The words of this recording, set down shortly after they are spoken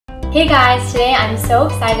Hey guys, today I'm so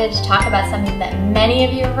excited to talk about something that many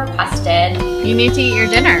of you have requested. You need to eat your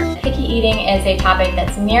dinner. Picky eating is a topic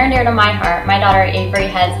that's near and dear to my heart. My daughter Avery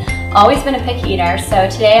has always been a picky eater, so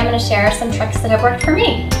today I'm going to share some tricks that have worked for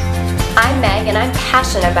me. I'm Meg and I'm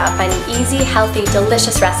passionate about finding easy, healthy,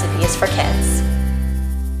 delicious recipes for kids.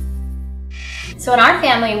 So in our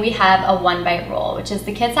family, we have a one-bite rule, which is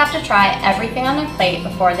the kids have to try everything on their plate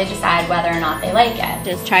before they decide whether or not they like it.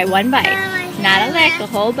 Just try one bite, not a lick, a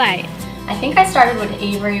whole bite. I think I started with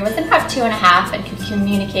Avery, was about 2.5 and could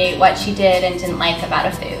communicate what she did and didn't like about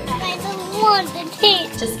a food. I don't want to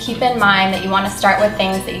taste. Just keep in mind that you want to start with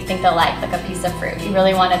things that you think they'll like a piece of fruit. You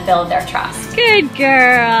really want to build their trust. Good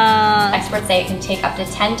girl. Experts say it can take up to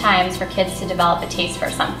 10 times for kids to develop a taste for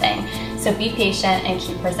something, so be patient and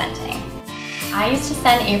keep presenting. I used to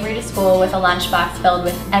send Avery to school with a lunchbox filled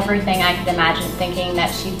with everything I could imagine, thinking that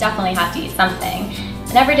she'd definitely have to eat something.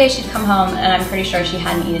 And every day she'd come home and I'm pretty sure she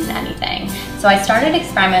hadn't eaten anything. So I started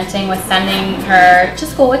experimenting with sending her to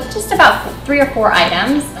school with just about 3 or 4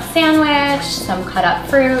 items. A sandwich, some cut up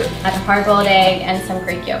fruit, a hard-boiled egg, and some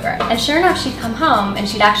Greek yogurt. And sure enough, she'd come home and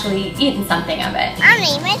she'd actually eaten something of it. I'll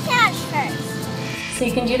eat my sandwich first. So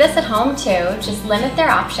you can do this at home too. Just limit their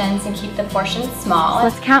options and keep the portions small.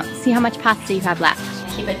 Let's count, see how much pasta you have left.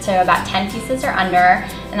 Keep it to about 10 pieces or under,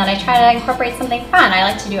 and then I try to incorporate something fun. I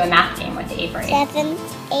like to do a math game with Avery. 7,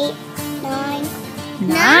 8, 9.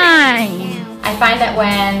 9. I find that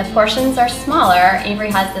when the portions are smaller, Avery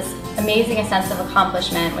has this amazing sense of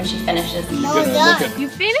accomplishment when she finishes. You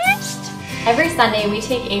finished? Every Sunday we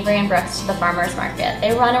take Avery and Brooks to the farmer's market.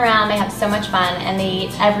 They run around, they have so much fun, and they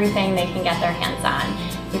eat everything they can get their hands on.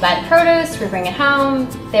 We buy the produce, we bring it home,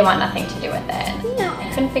 they want nothing to do with it. No. I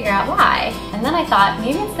couldn't figure out why. And then I thought,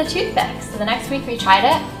 maybe it's the toothpick. So the next week we tried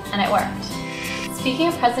it, and it worked. Speaking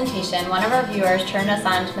of presentation, one of our viewers turned us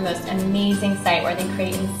on to the most amazing site where they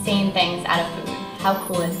create insane things out of food. How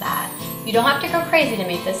cool is that? You don't have to go crazy to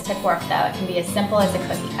make this tip work though. It can be as simple as a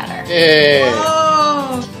cookie cutter. Hey.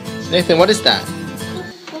 Nathan, what is that?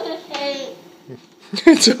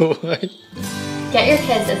 It's alright. Get your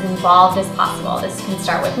kids as involved as possible. This can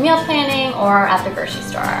start with meal planning or at the grocery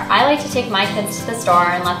store. I like to take my kids to the store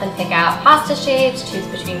and let them pick out pasta shapes, choose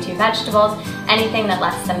between 2 vegetables, anything that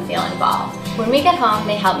lets them feel involved. When we get home,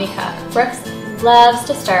 they help me cook. Brooks loves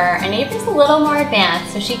to stir, and Avery's a little more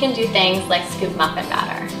advanced, so she can do things like scoop muffin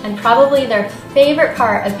batter. And probably their favorite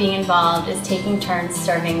part of being involved is taking turns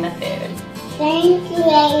serving the food. Thank you,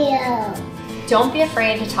 Ayo. Don't be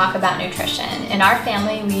afraid to talk about nutrition. In our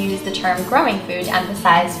family, we use the term growing food to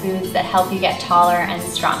emphasize foods that help you get taller and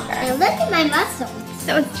stronger. And look at my muscles.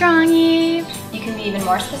 So strong, Eve. You can be even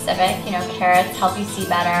more specific. You know, carrots help you see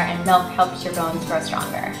better and milk helps your bones grow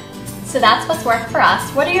stronger. So that's what's worked for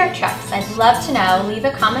us. What are your tricks? I'd love to know. Leave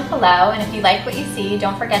a comment below, and if you like what you see,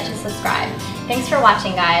 don't forget to subscribe. Thanks for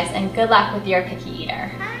watching, guys, and good luck with your picky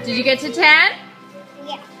eater. Did you get to 10?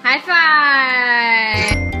 Yeah. High five.